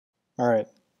Alright,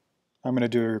 I'm going to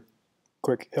do a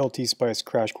quick LTSpice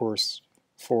crash course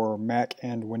for Mac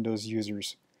and Windows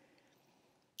users.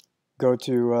 Go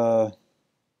to,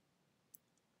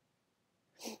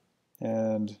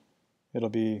 and it'll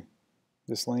be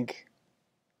this link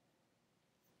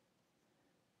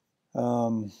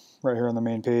right here on the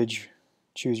main page.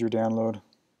 Choose your download.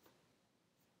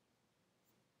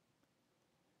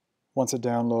 Once it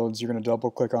downloads, you're going to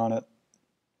double click on it.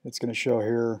 It's going to show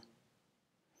here.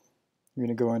 You're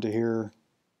going to go into here.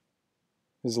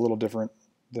 This is a little different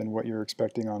than what you're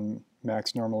expecting on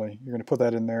Macs normally. You're going to put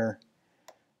that in there,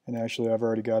 and actually I've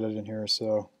already got it in here,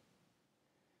 so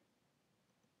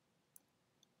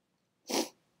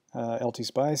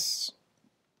LTSpice,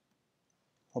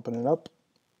 open it up.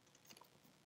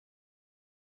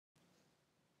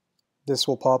 This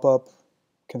will pop up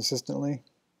consistently.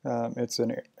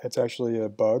 It's actually a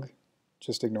bug.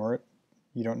 Just ignore it.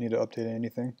 You don't need to update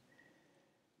anything.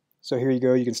 So here you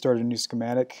go. You can start a new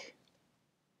schematic.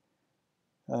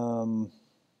 You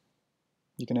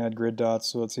can add grid dots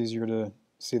so it's easier to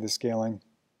see the scaling.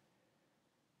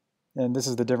 And this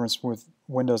is the difference with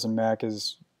Windows and Mac.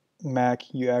 Is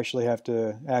Mac, you actually have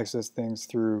to access things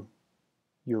through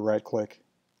your right click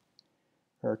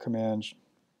or command,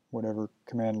 whatever,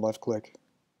 command left click.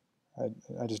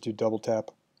 I just do double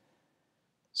tap.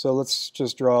 So let's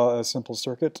just draw a simple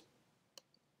circuit.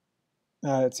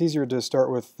 It's easier to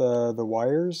start with the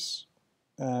wires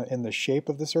in the shape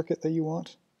of the circuit that you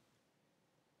want.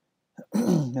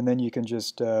 And then you can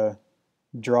just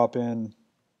drop in,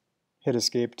 hit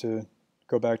escape to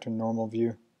go back to normal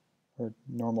view or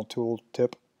normal tool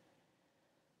tip.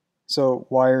 So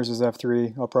wires is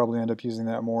F3. I'll probably end up using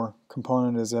that more.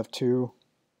 Component is F2.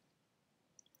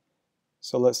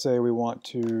 So let's say we want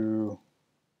to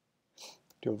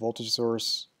do a voltage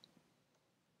source.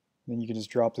 Then you can just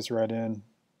drop this right in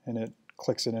and it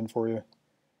clicks it in for you.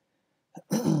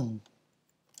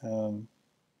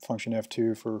 Function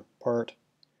F2 for part.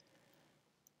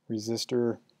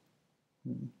 Resistor,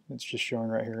 it's just showing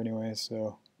right here anyway.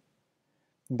 So,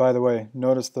 and by the way,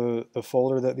 notice the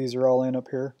folder that these are all in up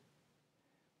here.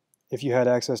 If you had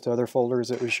access to other folders,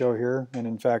 it would show here, and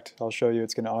in fact I'll show you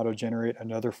it's going to auto-generate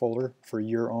another folder for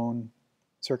your own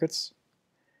circuits.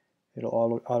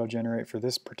 It'll auto-generate for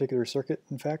this particular circuit,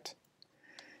 in fact.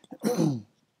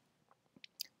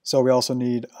 So we also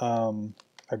need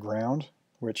a ground,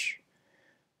 which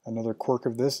another quirk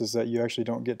of this is that you actually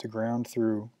don't get to ground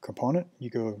through component. You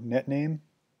go net name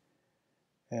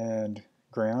and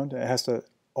ground. It has to,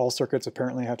 all circuits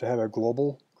apparently have to have a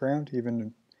global ground.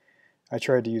 Even I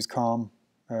tried to use COM.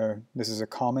 This is a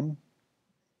common,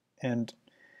 and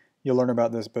you'll learn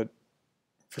about this, but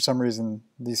for some reason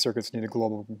these circuits need a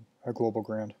global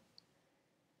ground.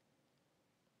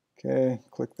 Okay,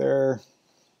 click there.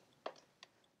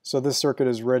 So this circuit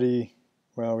is ready.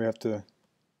 Well, we have to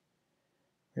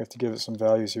give it some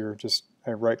values here. Just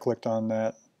I right-clicked on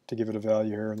that to give it a value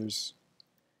here. There's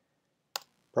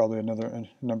probably another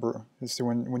number. So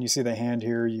when you see the hand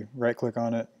here, you right-click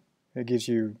on it. It gives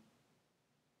you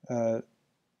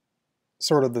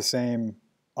sort of the same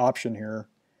option here.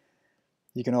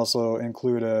 You can also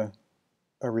include a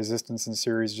resistance in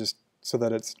series just so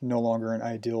that it's no longer an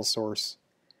ideal source.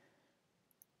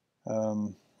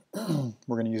 We're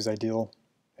going to use ideal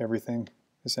everything,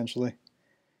 essentially.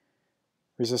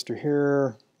 Resistor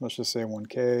here, let's just say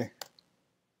 1K.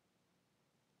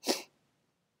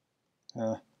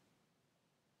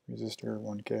 Resistor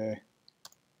 1K.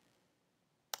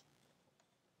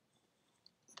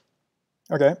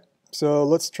 Okay, so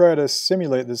let's try to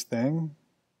simulate this thing,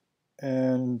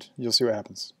 and you'll see what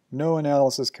happens. No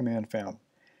analysis command found.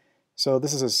 So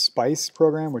this is a SPICE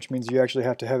program, which means you actually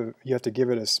have to give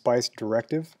it a SPICE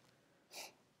directive.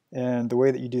 And the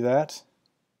way that you do that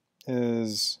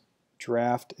is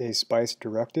draft a SPICE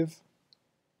directive,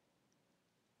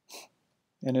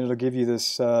 and it'll give you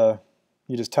this.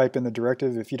 You just type in the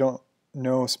directive. If you don't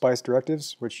know SPICE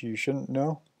directives, which you shouldn't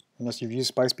know unless you've used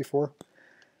SPICE before,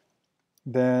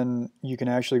 then you can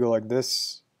actually go like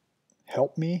this,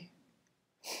 help me,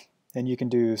 and you can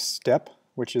do step,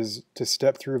 which is to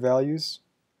step through values,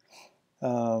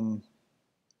 or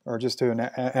just to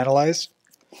analyze.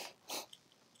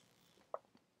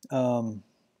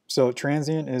 So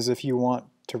transient is if you want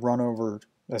to run over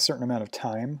a certain amount of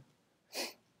time.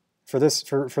 For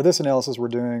this analysis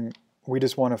we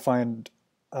just want to find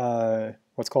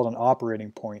what's called an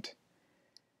operating point,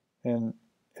 and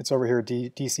it's over here,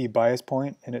 DC bias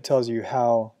point, and it tells you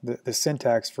how the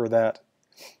syntax for that.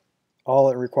 All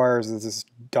it requires is this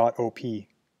 .op.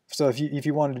 So if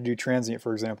you wanted to do transient,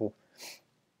 for example,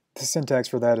 the syntax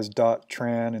for that is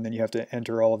 .tran, and then you have to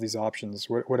enter all of these options,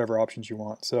 whatever options you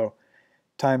want. So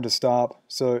time to stop.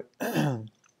 So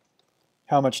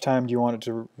how much time do you want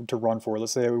it to run for?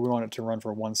 Let's say we want it to run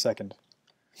for 1 second.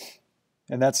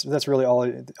 And that's really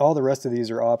all the rest of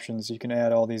these are options. You can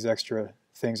add all these extra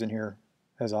things in here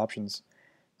as options.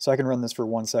 So I can run this for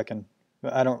 1 second.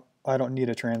 But I don't need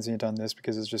a transient on this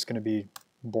because it's just going to be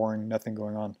boring, nothing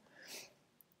going on.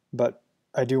 But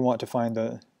I do want to find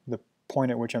the point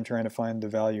at which I'm trying to find the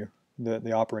value,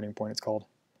 the operating point it's called,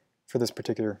 for this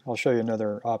particular. I'll show you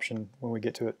another option when we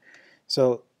get to it.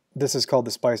 So this is called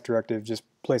the spice directive. Just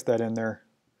place that in there,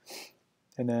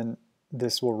 and then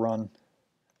this will run.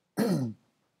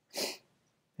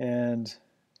 And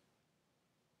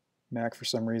Mac, for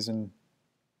some reason,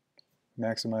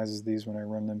 maximizes these when I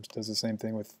run them. It does the same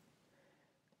thing with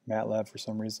MATLAB for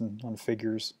some reason on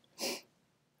figures.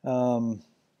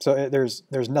 So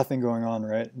there's nothing going on,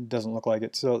 right? It doesn't look like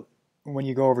it. So when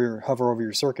you go hover over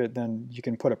your circuit, then you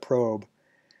can put a probe.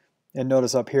 And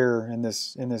notice up here in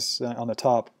this on the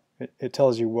top, it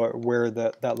tells you where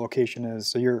that location is.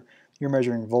 So you're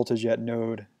measuring voltage at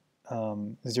node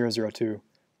 002.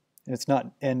 And it's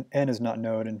not n is not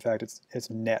node. In fact, it's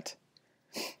net.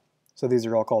 So these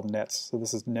are all called nets. So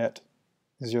this is net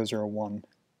 001.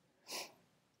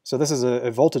 So this is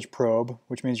a voltage probe,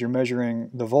 which means you're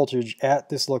measuring the voltage at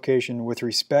this location with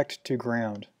respect to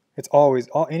ground. It's always,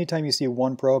 anytime you see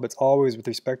one probe, it's always with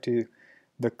respect to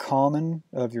the common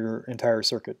of your entire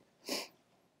circuit.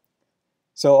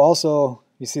 So also,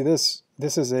 you see this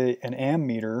is an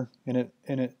ammeter, and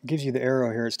it gives you the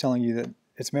arrow here. It's telling you that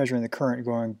it's measuring the current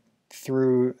going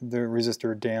through the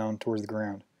resistor down towards the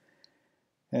ground.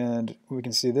 And we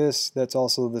can see this, that's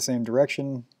also the same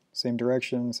direction, same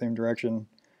direction, same direction.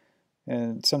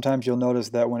 And sometimes you'll notice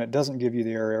that when it doesn't give you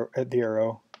the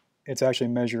arrow, it's actually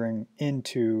measuring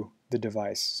into the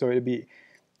device. So it'd be,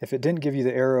 if it didn't give you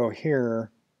the arrow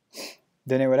here,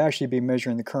 then it would actually be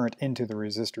measuring the current into the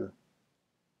resistor.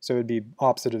 So it'd be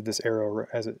opposite of this arrow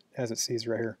as it sees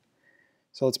right here.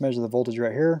 So let's measure the voltage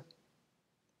right here.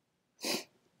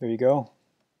 There you go.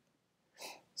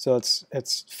 So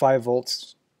it's 5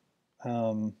 volts,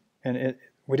 and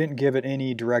we didn't give it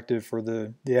any directive for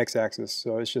the x-axis,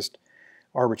 so it's just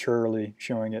arbitrarily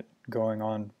showing it going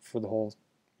on for the whole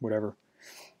whatever.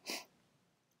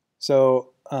 So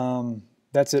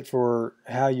that's it for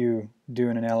how you do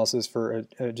an analysis for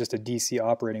just a DC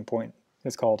operating point,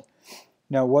 it's called.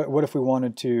 Now what if we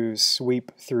wanted to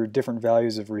sweep through different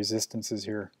values of resistances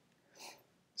here?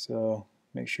 So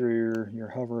make sure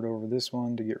you're hovered over this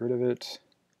one to get rid of it.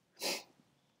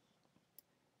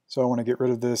 So I want to get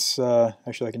rid of this.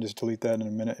 Actually, I can just delete that in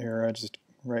a minute here. I just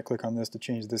right click on this to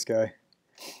change this guy.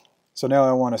 So now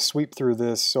I want to sweep through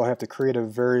this, so I have to create a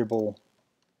variable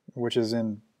which is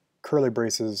in curly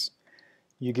braces.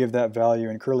 You give that value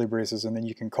in curly braces, and then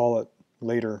you can call it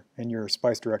later in your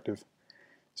spice directive.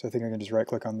 So I think I can just right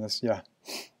click on this. Yeah.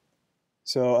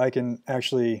 So I can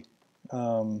actually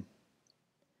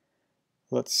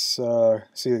let's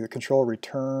see, the control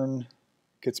return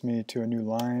gets me to a new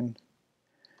line.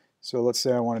 So let's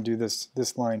say I want to do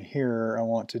this line here. I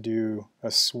want to do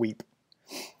a sweep,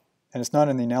 and it's not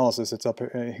in the analysis. It's up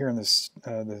here in this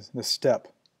the step.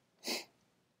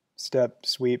 Step,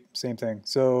 sweep, same thing.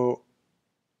 So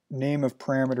name of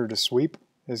parameter to sweep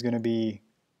is going to be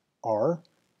R.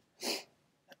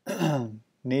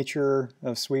 Nature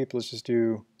of sweep, let's just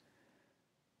do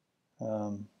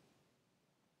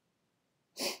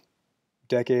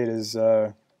decade is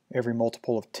every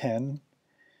multiple of 10.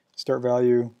 Start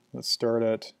value, let's start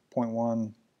at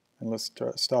 0.1, and let's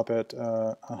stop at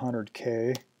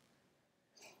 100K.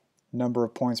 Number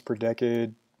of points per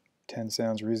decade, 10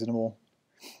 sounds reasonable.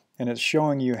 And it's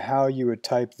showing you how you would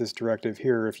type this directive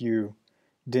here if you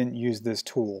didn't use this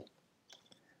tool.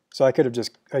 So I could have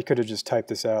just typed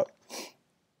this out.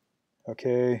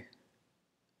 Okay.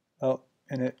 Oh,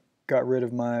 and it got rid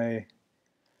of my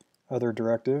other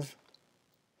directive.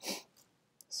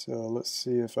 So let's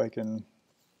see if I can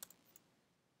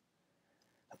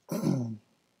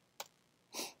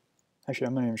actually,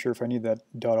 I'm not even sure if I need that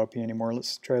 .op anymore.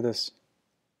 Let's try this.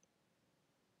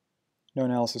 No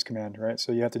analysis command, right?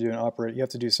 So you have to do you have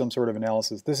to do some sort of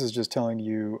analysis. This is just telling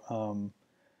you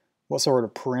what sort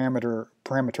of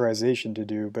parameterization to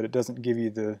do, but it doesn't give you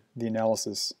the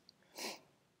analysis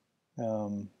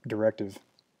directive.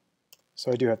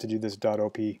 So I do have to do this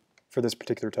 .op for this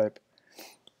particular type.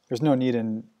 There's no need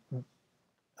in,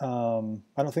 I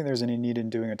don't think there's any need in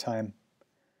doing a time.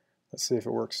 Let's see if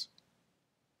it works.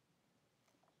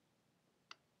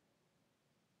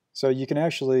 So you can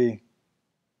actually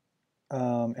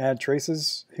add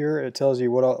traces here, it tells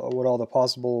you what all the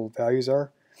possible values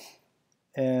are.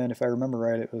 And if I remember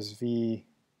right, it was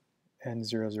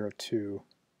VN002.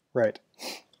 Right.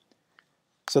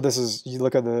 So this is, you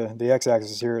look at the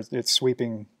x-axis here, it's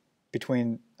sweeping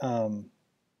between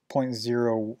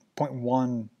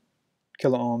 0.1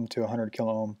 kilo ohm to 100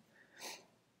 kilo ohm.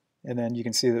 And then you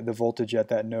can see that the voltage at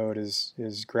that node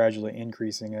is gradually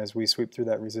increasing as we sweep through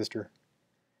that resistor.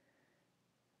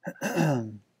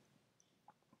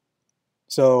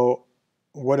 So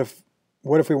what if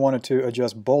we wanted to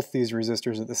adjust both these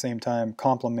resistors at the same time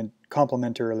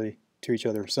complementarily to each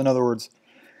other? So in other words,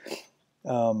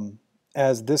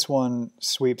 as this one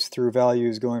sweeps through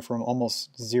values going from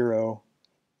almost 0,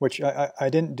 which I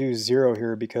didn't do 0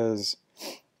 here because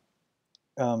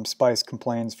Spice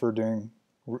complains for doing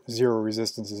 0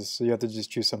 resistances, so you have to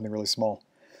just choose something really small.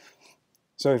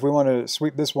 So if we want to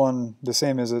sweep this one the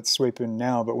same as it's sweeping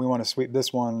now, but we want to sweep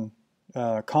this one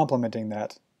complementing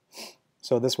that.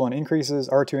 So this one increases,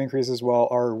 R2 increases while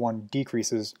R1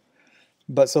 decreases,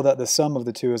 but so that the sum of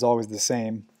the two is always the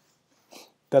same.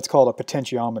 That's called a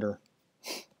potentiometer.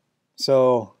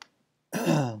 So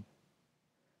I'm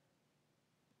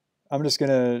just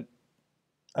gonna,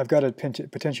 I've got a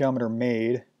potentiometer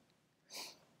made.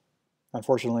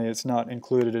 Unfortunately, it's not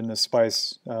included in the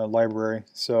Spice library,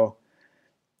 so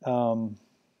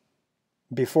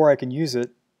before I can use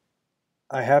it,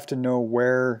 I have to know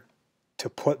where to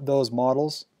put those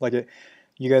models. Like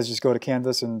you guys just go to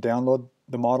Canvas and download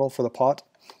the model for the pot,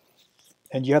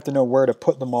 and you have to know where to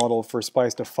put the model for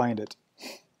Spice to find it.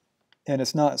 And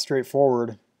it's not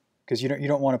straightforward because you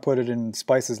don't want to put it in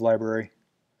Spice's library,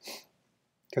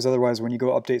 because otherwise when you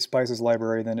go update Spice's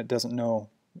library, then it doesn't know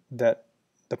that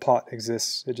the pot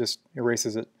exists. It just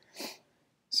erases it.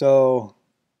 So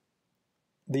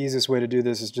the easiest way to do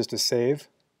this is just to save,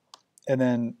 and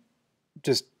then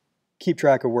just keep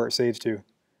track of where it saves to.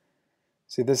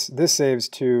 See, this saves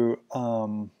to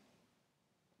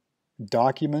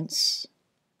documents.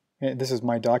 This is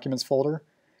my documents folder,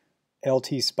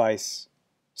 LTSpice.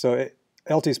 So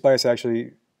LTSpice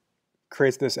actually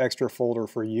creates this extra folder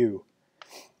for you.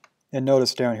 And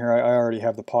notice down here, I already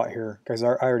have the pot here because I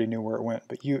already knew where it went,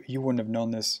 but you wouldn't have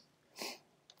known this.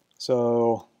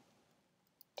 So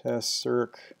test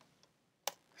circ.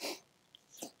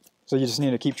 So you just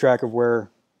need to keep track of where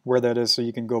that is so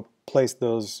you can go place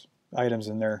those items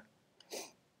in there.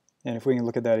 And if we can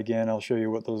look at that again, I'll show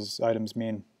you what those items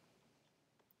mean.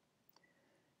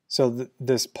 So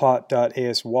this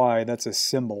pot.asy, that's a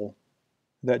symbol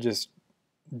that just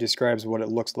describes what it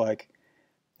looks like.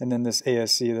 And then this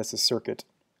ASC, that's a circuit.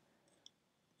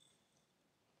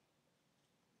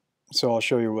 So I'll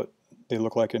show you what they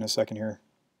look like in a second here.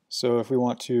 So if we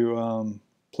want to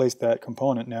place that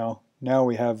component now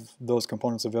we have those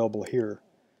components available here.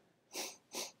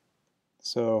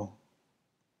 So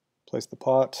place the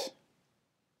pot,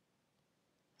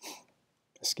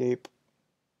 escape,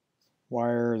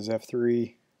 wire is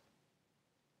F3.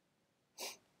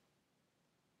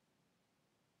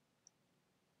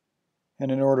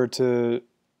 And in order to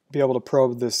be able to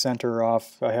probe this center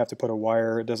off, I have to put a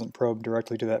wire. It doesn't probe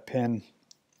directly to that pin.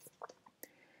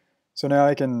 So now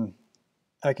I can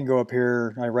go up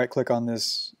here, I right click on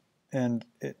this, and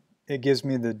it gives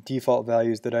me the default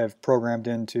values that I've programmed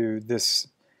into this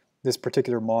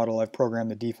particular model. I've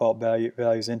programmed the default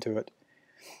values into it.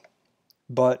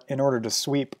 But in order to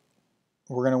sweep,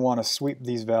 we're going to want to sweep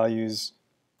these values,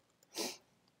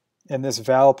 and this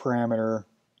val parameter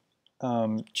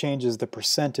changes the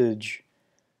percentage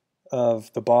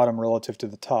of the bottom relative to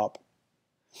the top.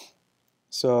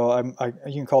 So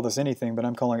you can call this anything, but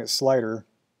I'm calling it slider,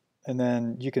 and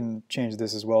then you can change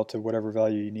this as well to whatever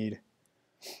value you need.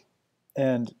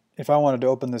 And if I wanted to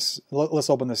open this, let's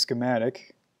open the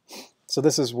schematic. So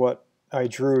this is what I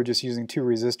drew just using 2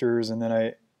 resistors, and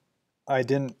then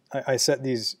I set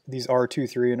these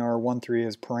R23 and R13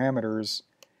 as parameters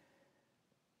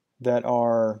that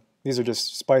these are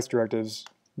just Spice directives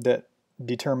that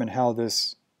determine how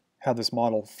this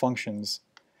model functions.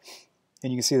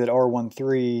 And you can see that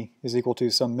R13 is equal to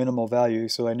some minimal value,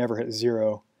 so I never hit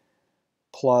 0,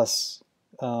 plus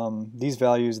these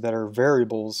values that are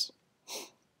variables.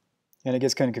 And it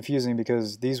gets kind of confusing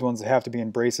because these ones have to be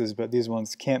in braces, but these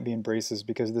ones can't be in braces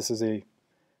because this is a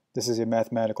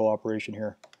mathematical operation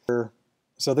here.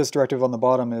 So this directive on the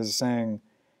bottom is saying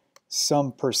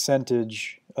some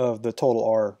percentage of the total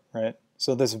R, right?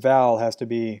 So this val has to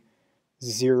be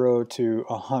 0 to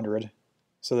 100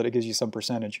 so that it gives you some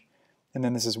percentage. And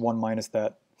then this is 1 minus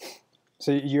that.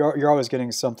 So you're always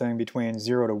getting something between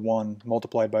 0 to 1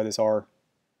 multiplied by this R.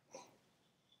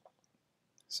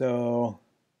 So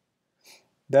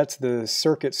that's the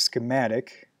circuit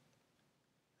schematic.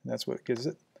 That's what gives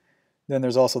it. Then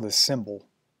there's also the symbol.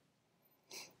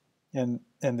 And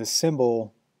the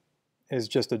symbol is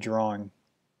just a drawing.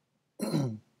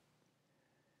 And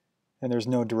there's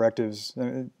no directives.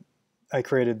 I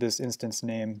created this instance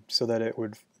name so that it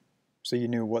would, so you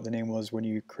knew what the name was when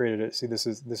you created it. See,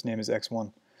 this name is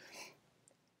X1.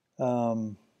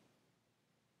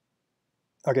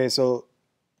 Okay, so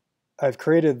I've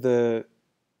created the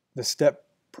step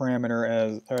parameter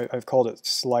as, I've called it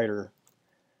slider.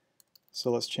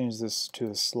 So let's change this to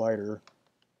a slider.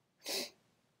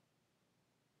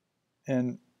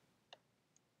 And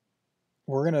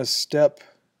we're going to step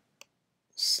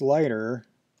slider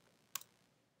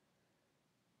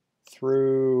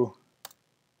through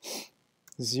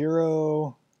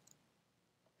 0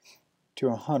 to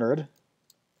 100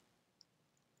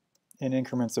 in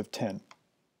increments of 10.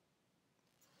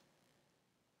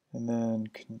 And then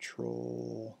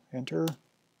control enter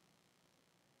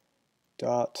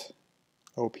dot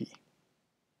op.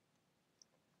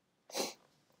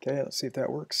 Okay, let's see if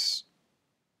that works.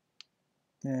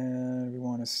 And we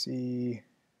want to see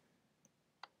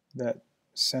that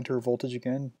center voltage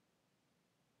again.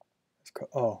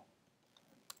 Oh,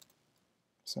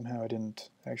 somehow I didn't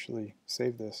actually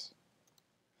save this.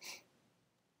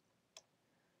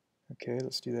 Okay,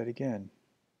 let's do that again.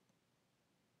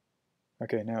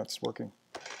 Okay, now it's working.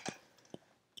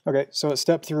 Okay, so it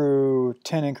stepped through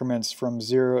 10 increments from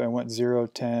 0 and went 0,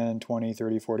 10, 20,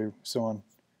 30, 40, so on.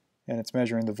 And it's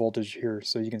measuring the voltage here.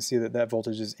 So you can see that that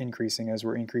voltage is increasing as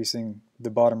we're increasing the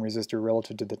bottom resistor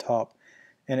relative to the top.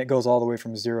 And it goes all the way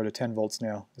from 0 to 10 volts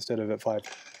now instead of at 5.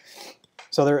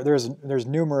 So there's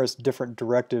numerous different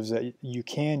directives that you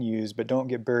can use, but don't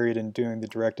get buried in doing the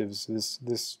directives.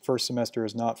 This first semester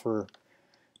is not for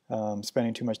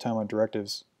spending too much time on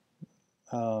directives.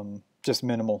 Just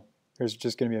minimal. There's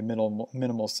just going to be a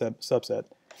minimal subset.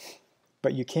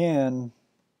 But you can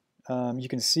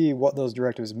see what those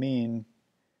directives mean.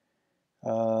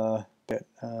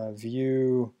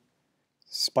 View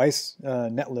Spice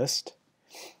netlist.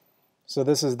 So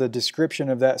this is the description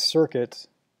of that circuit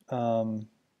in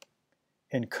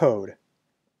code.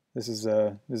 This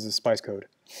is Spice code.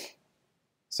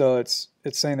 So it's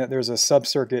saying that there's a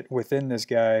subcircuit within this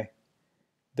guy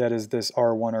that is this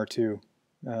R1, R2.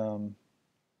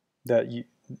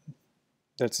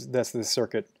 That's the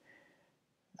circuit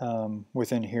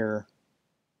within here.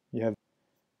 You have,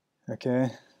 okay,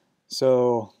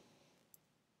 so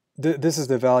this is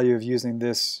the value of using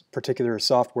this particular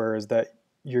software, is that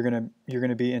you're gonna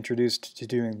be introduced to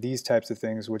doing these types of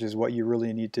things, which is what you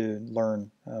really need to learn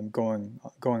going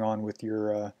on with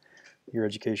your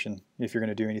education if you're going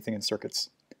to do anything in circuits.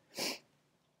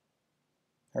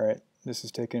 All right, this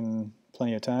has taken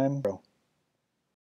plenty of time.